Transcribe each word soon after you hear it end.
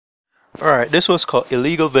Alright, this one's called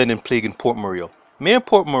Illegal Vending Plague in Port Maria. Mayor of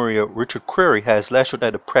Port Maria, Richard Creary, has lashed out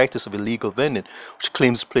at the practice of illegal vending, which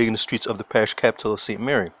claims plaguing the streets of the parish capital of St.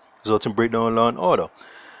 Mary, resulting in breakdown of law and order.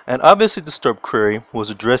 And obviously disturbed Creary was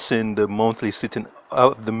addressing the monthly sitting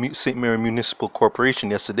of the St. Mary Municipal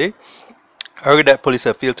Corporation yesterday, argued that police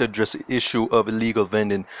have failed to address the issue of illegal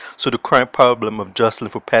vending, so the current problem of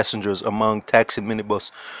jostling for passengers among taxi and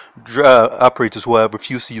minibus operators who have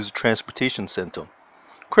refused to use the transportation center.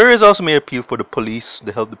 Creary has also made appeal for the police,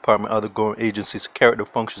 the health department, and other government agencies to carry out their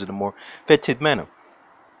functions in a more effective manner.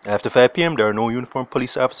 After 5 p.m., there are no uniformed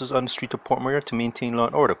police officers on the street of Port Maria to maintain law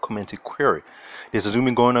and order, commented Creary. This has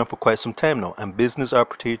been going on for quite some time now, and business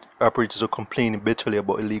operators are complaining bitterly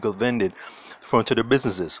about illegal vending in front of their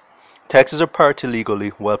businesses. Taxis are parked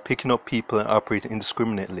illegally while picking up people and operating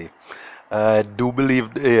indiscriminately. I do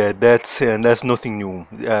believe, yeah, that's nothing new,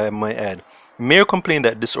 I might add. Mayor complained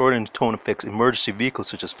that disorder in tone affects emergency vehicles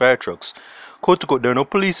such as fire trucks. Quote to quote, there are no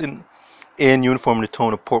police in uniform in the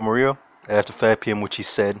town of Port Maria after 5 p.m., which he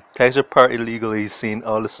said. Taxis are parked illegally. He's seen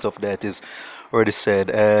all the stuff that is already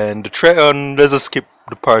said. And let's just skip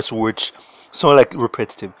the parts which sound like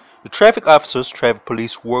repetitive. The traffic officers, traffic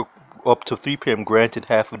police, work up to 3 p.m. granted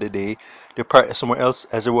half of the day. They parked somewhere else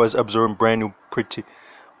as it was observing brand new pretty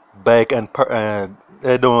bike and I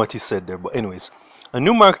don't know what he said there, but anyways. A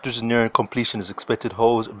new market which is nearing completion is expected to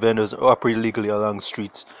host vendors operate legally along the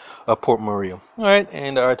streets of Port Maria. Alright,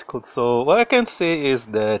 and the article. So what I can say is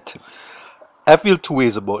that I feel two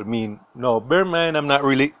ways about it. I mean, no, bear in mind I'm not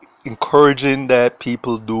really encouraging that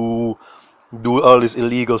people do all this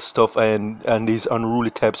illegal stuff and these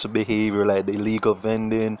unruly types of behavior like the illegal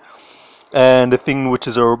vending and the thing which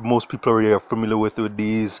is most people already are familiar with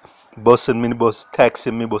these bus and minibus, taxi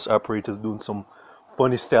and minibus operators doing some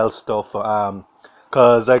funny style stuff.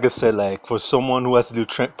 Cause like I said, like for someone who has to do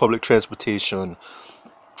public transportation,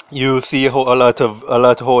 you see how a lot of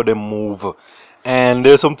how they move, and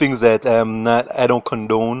there's some things that I don't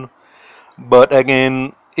condone. But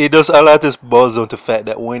again, it does a lot. This boils down to the fact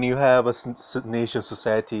that when you have a nation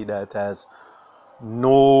society that has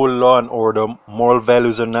no law and order, moral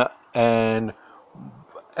values are not and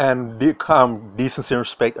decency and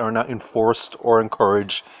respect are not enforced or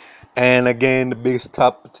encouraged. And again, the biggest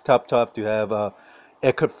top to have a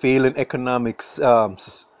failing economic system.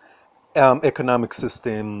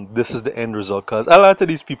 This is the end result because a lot of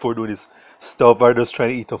these people doing this stuff are just trying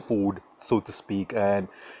to eat a food, so to speak. And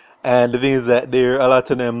the thing is that there a lot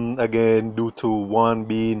of them again due to one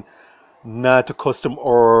being not accustomed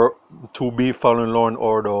or to be following law and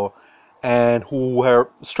order, and who are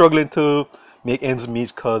struggling to make ends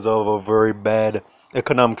meet because of a very bad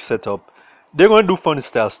economic setup. They're going to do funny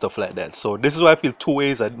style stuff like that. So this is why I feel two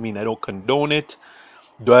ways. I mean, I don't condone it.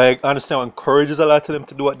 Do I understand what encourages a lot of them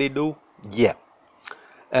to do what they do? Yeah.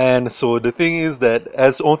 And so the thing is that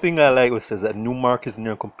as the only thing I like was says that new market is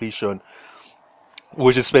near completion,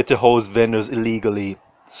 which is expected to host vendors illegally,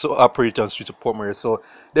 so operate on streets of Port Maria. So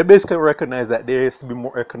they basically recognize that there has to be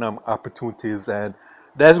more economic opportunities, and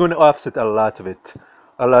that's going to offset a lot of it,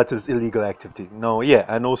 a lot of this illegal activity. Now, yeah,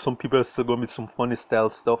 I know some people are still going to be some funny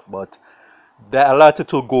style stuff, but that a lot of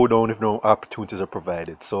it will go down if no opportunities are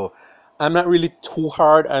provided. So I'm not really too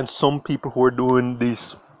hard on some people who are doing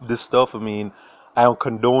this stuff. I mean, I don't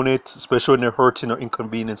condone it, especially when they're hurting or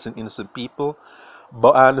inconveniencing innocent people.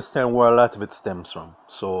 But I understand where a lot of it stems from.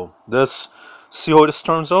 So let's see how this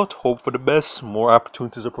turns out. Hope for the best. More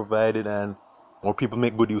opportunities are provided and more people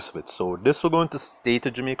make good use of it. So this will go into State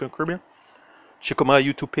of Jamaica and Caribbean. Check out my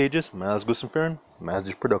YouTube pages, Miles Gusson Fern,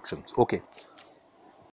 Miles Productions. Okay.